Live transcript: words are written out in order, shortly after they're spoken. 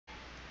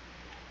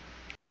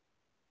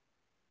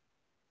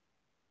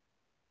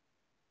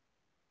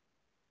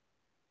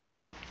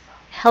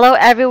Hello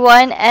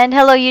everyone and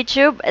hello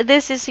YouTube.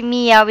 This is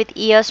Mia with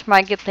EOS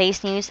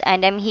Marketplace News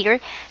and I'm here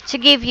to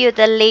give you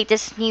the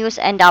latest news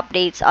and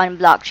updates on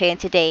blockchain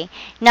today.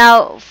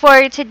 Now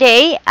for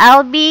today,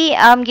 I'll be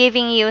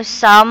giving you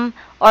some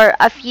or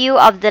a few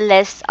of the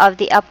lists of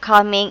the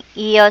upcoming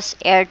EOS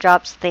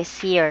airdrops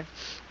this year.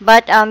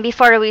 But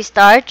before we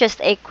start,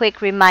 just a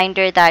quick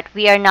reminder that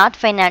we are not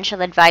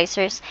financial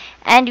advisors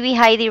and we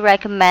highly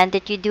recommend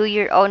that you do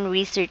your own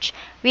research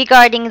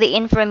regarding the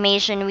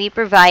information we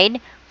provide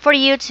for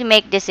you to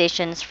make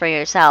decisions for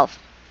yourself.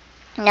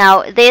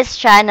 Now, this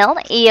channel,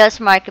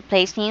 EOS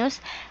Marketplace News,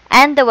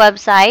 and the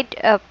website,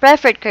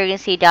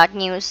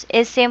 PreferredCurrency.News,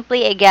 is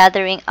simply a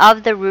gathering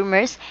of the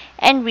rumors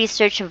and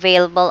research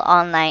available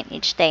online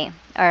each day.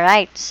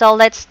 Alright, so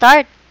let's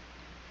start.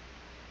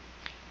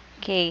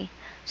 Okay,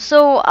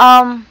 so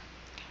now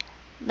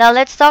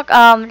let's talk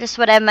just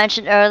what I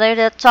mentioned earlier.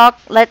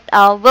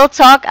 We'll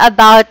talk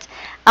about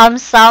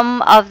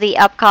some of the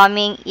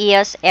upcoming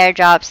EOS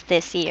airdrops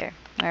this year.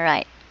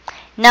 Alright.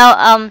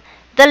 Now,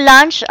 the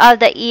launch of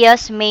the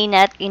EOS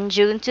mainnet in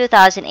June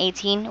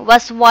 2018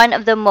 was one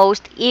of the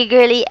most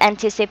eagerly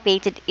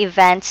anticipated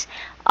events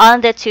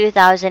on the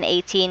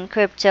 2018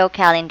 crypto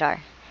calendar.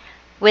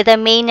 With the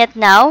mainnet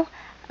now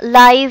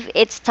live,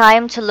 it's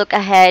time to look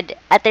ahead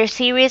at a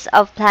series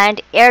of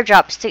planned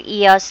airdrops to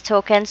EOS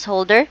tokens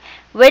holder,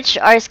 which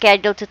are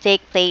scheduled to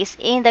take place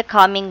in the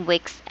coming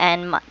weeks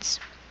and months.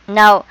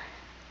 Now,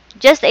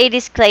 just a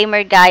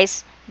disclaimer,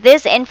 guys.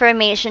 This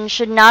information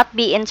should not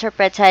be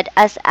interpreted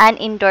as an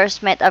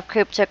endorsement of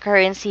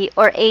cryptocurrency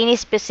or any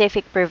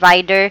specific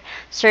provider,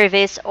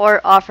 service, or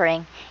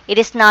offering. It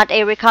is not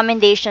a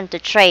recommendation to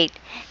trade.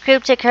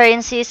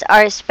 Cryptocurrencies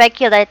are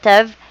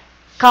speculative,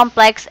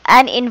 complex,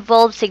 and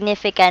involve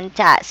significant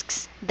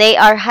tasks. They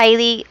are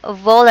highly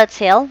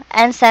volatile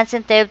and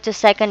sensitive to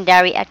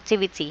secondary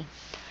activity.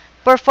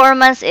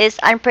 Performance is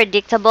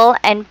unpredictable,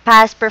 and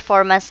past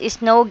performance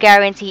is no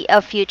guarantee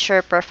of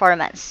future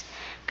performance.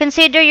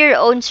 Consider your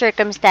own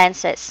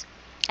circumstances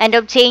and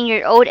obtain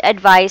your own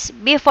advice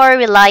before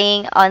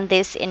relying on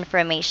this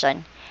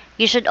information.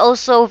 You should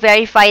also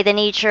verify the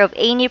nature of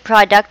any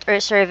product or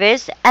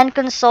service and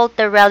consult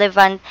the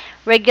relevant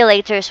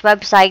regulator's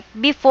website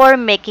before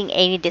making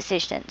any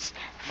decisions.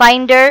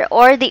 Finder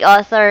or the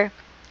author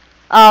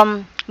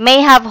may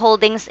have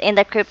holdings in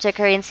the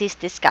cryptocurrencies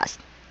discussed.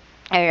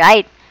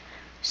 Alright.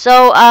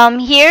 So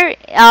here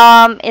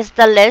is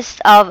the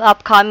list of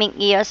upcoming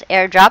EOS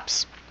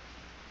airdrops.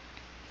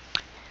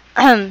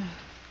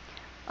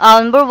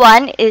 Number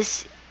one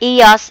is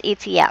EOS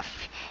ETF.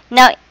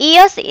 Now,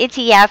 EOS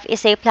ETF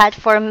is a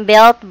platform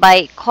built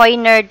by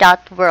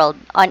Coiner.world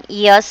on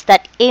EOS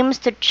that aims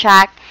to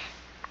track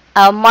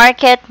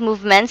market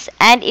movements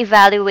and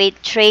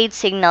evaluate trade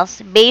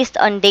signals based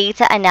on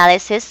data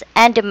analysis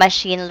and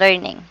machine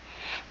learning.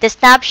 The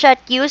snapshot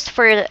used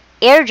for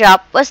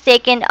airdrop was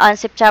taken on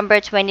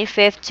September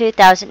 25,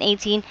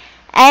 2018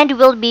 and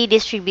will be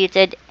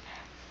distributed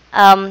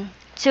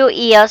to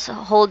EOS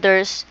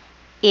holders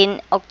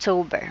in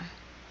October.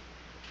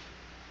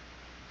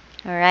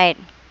 Alright.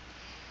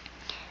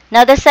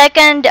 Now the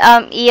second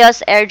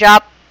EOS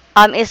airdrop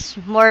is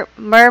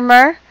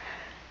Murmur.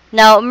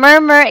 Now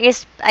Murmur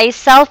is a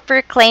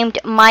self-proclaimed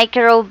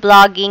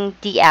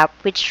micro-blogging app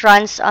which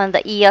runs on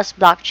the EOS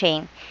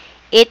blockchain.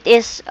 It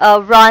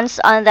runs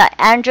on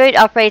the Android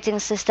operating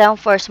system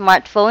for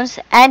smartphones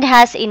and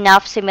has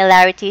enough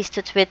similarities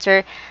to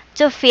Twitter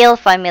to feel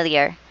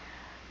familiar.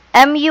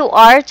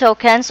 MUR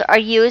tokens are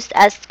used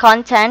as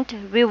content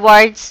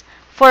rewards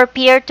for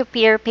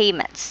peer-to-peer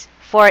payments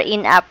for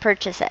in-app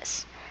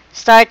purchases.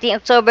 Starting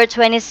October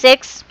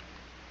 26,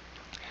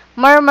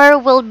 Murmur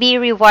will be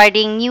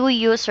rewarding new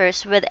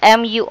users with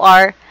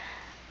MUR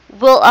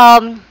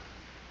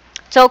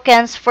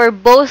tokens for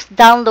both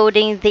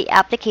downloading the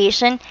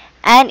application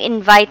and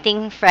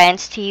inviting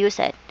friends to use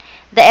it.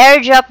 The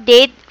airdrop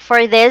date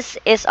for this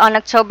is on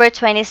October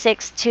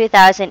 26,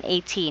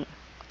 2018.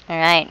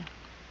 Alright.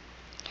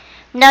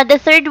 Now, the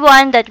third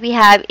one that we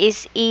have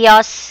is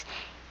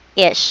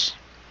EOS-ish.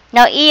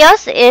 Now,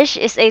 EOS-ish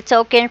is a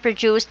token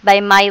produced by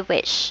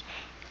MyWish,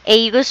 a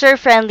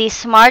user-friendly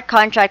smart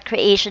contract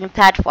creation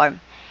platform.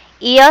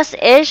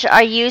 EOS-ish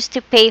are used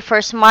to pay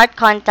for smart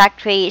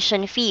contract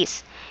creation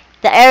fees.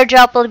 The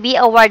airdrop will be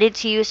awarded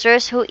to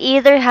users who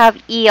either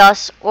have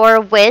EOS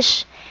or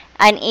Wish,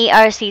 an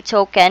ARC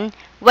token,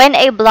 when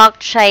a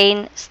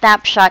blockchain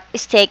snapshot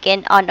is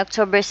taken on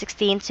October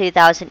 16,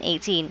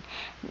 2018.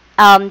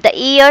 The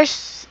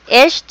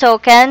EOS-ish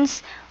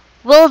tokens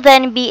will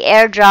then be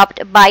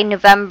airdropped by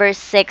November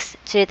 6,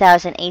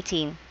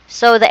 2018.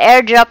 So the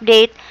airdrop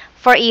date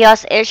for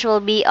EOS-ish will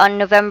be on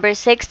November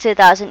 6,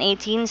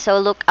 2018, so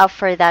look up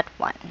for that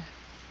one.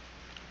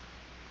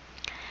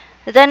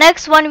 The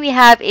next one we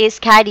have is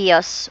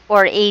Cadios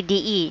or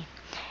ADE.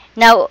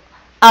 Now,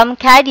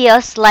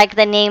 Cadios, like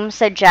the name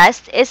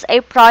suggests, is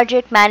a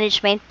project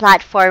management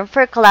platform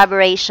for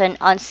collaboration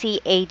on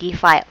CAD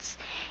files.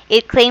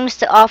 It claims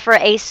to offer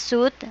a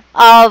suite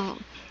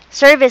of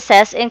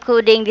services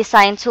including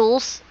design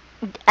tools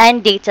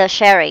and data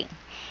sharing.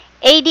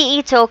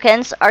 ADE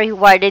tokens are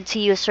rewarded to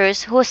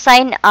users who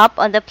sign up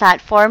on the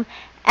platform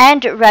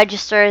and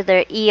register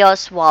their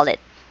EOS wallet.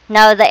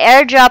 Now, the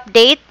airdrop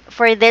date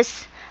for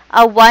this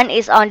one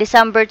is on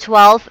December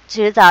 12,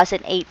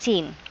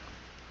 2018.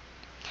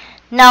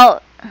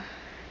 Now,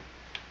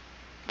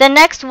 the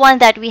next one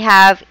that we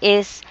have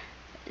is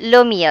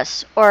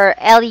Lumios, or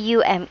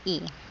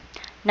LUME.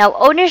 Now,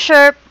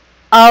 ownership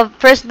of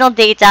personal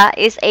data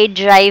is a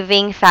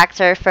driving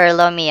factor for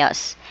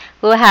Lumios,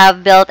 who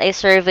have built a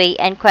survey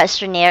and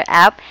questionnaire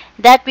app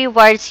that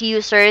rewards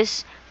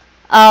users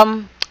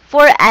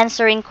for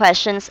answering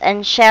questions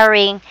and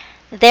sharing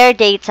their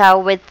data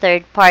with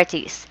third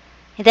parties.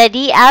 The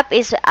D app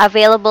is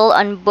available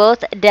on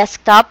both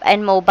desktop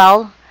and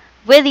mobile,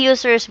 with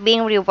users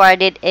being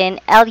rewarded in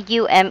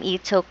LUME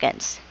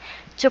tokens.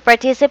 To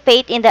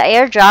participate in the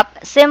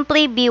airdrop,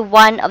 simply be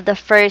one of the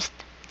first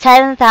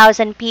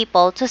 10,000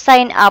 people to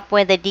sign up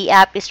when the D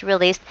app is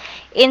released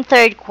in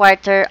third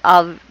quarter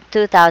of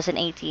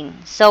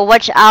 2018. So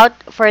watch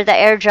out for the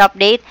airdrop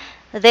date.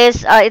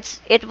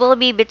 It will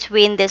be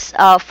between this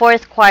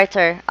fourth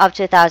quarter of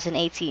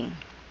 2018.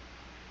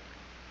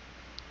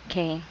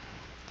 Okay.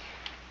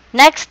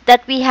 Next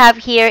that we have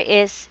here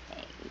is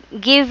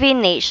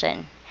Giving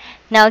Nation.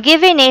 Now,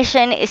 Giving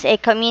Nation is a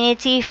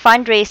community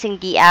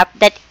fundraising app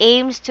that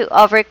aims to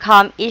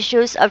overcome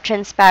issues of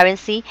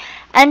transparency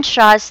and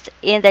trust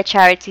in the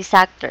charity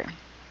sector.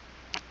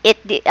 It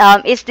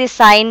is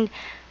designed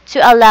to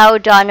allow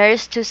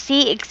donors to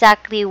see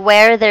exactly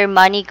where their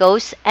money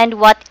goes and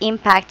what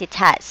impact it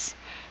has.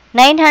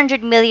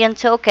 900 million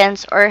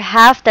tokens, or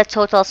half the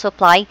total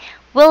supply,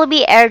 will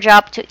be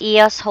airdropped to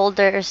EOS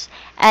holders,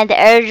 and the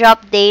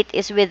airdrop date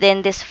is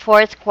within this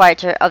fourth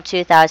quarter of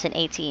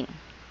 2018.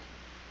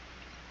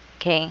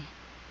 Okay.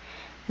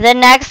 The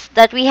next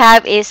that we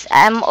have is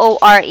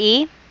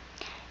MORE.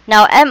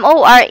 Now,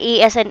 MORE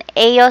is an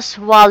EOS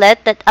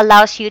wallet that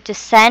allows you to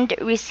send,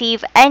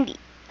 receive, and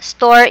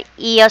store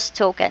EOS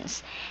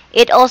tokens.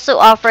 It also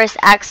offers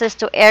access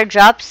to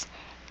airdrops,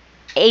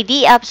 a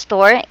D app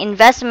store,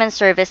 investment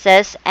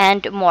services,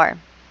 and more.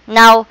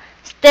 Now,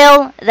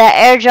 still, the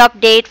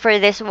airdrop date for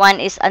this one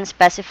is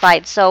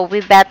unspecified, so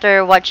we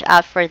better watch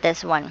out for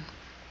this one.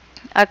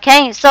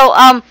 Okay, so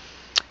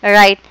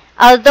alright.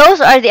 Those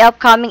are the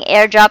upcoming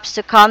airdrops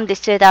to come this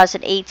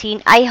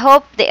 2018. I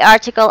hope the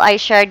article I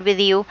shared with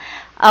you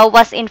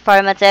was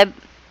informative.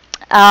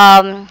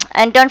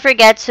 And don't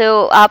forget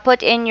to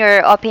put in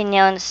your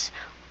opinions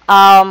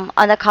on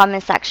the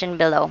comment section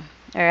below.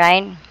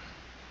 Alright?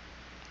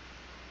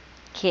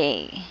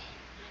 Okay.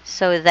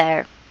 So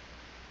there.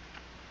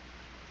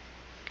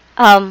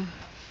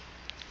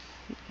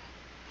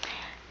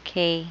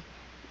 Okay.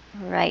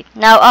 Right.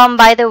 Now,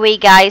 by the way,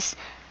 guys,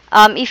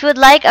 if you'd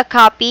like a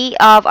copy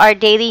of our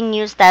daily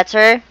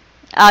newsletter,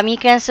 you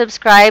can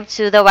subscribe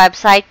to the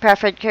website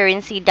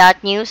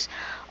PreferredCurrency.News.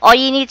 All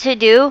you need to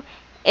do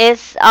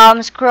is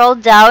scroll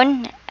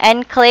down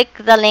and click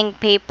the link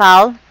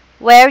PayPal,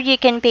 where you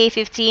can pay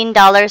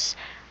 $15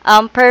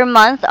 per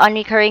month on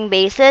recurring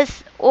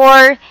basis,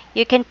 or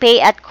you can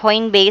pay at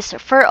Coinbase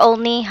for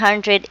only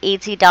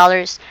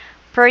 $180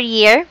 per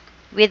year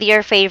with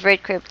your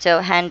favorite crypto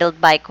handled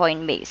by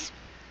Coinbase.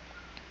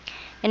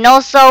 And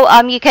also,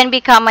 you can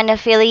become an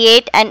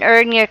affiliate and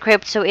earn your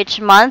crypto each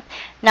month.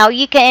 Now,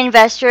 you can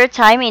invest your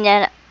time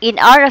in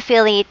our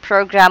affiliate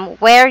program,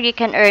 where you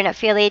can earn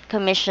affiliate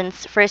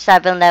commissions for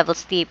 7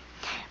 levels deep.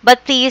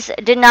 But please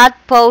do not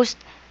post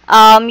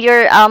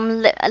your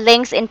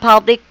links in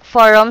public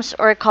forums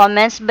or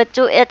comments, but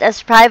do it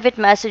as private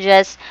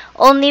messages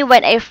only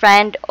when a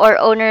friend or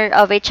owner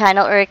of a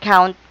channel or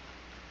account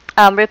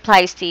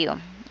replies to you.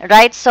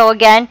 Right? So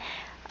again,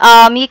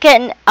 you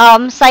can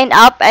sign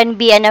up and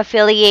be an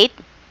affiliate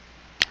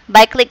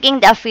by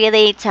clicking the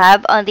affiliate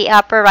tab on the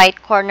upper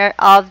right corner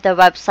of the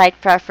website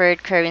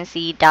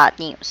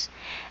PreferredCurrency.News.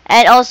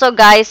 And also,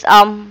 guys,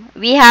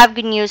 we have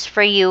good news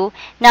for you.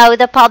 Now,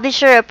 the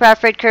publisher of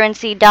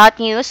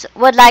PreferredCurrency.News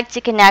would like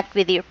to connect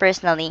with you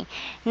personally.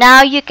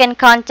 Now, you can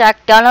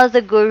contact Donald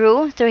the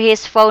Guru through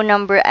his phone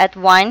number at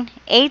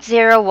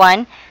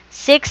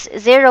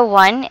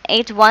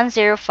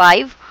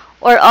 1-801-601-8105,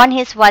 or on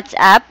his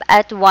WhatsApp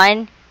at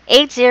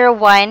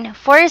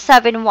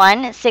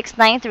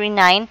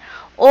 1-801-471-6939,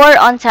 or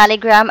on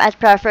Telegram at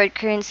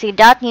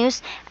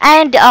PreferredCurrency.News,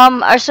 and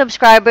our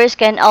subscribers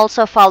can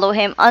also follow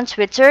him on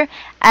Twitter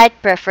at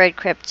Preferred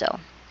Crypto.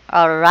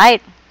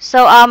 Alright,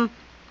 so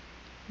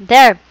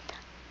there.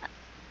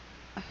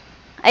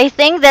 I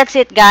think that's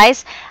it,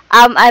 guys.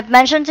 I've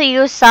mentioned to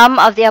you some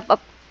of the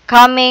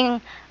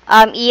upcoming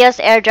EOS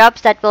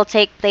airdrops that will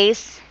take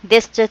place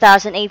this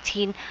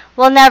 2018.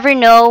 We'll never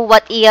know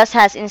what EOS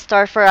has in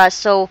store for us,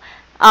 so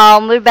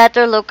we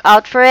better look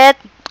out for it.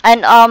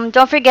 And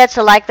don't forget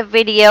to like the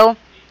video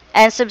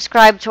and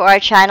subscribe to our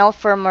channel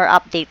for more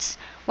updates.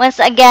 Once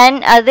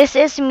again, this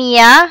is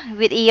Mia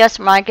with EOS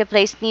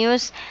Marketplace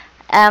News.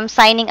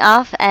 Signing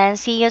off, and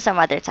see you some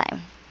other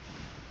time.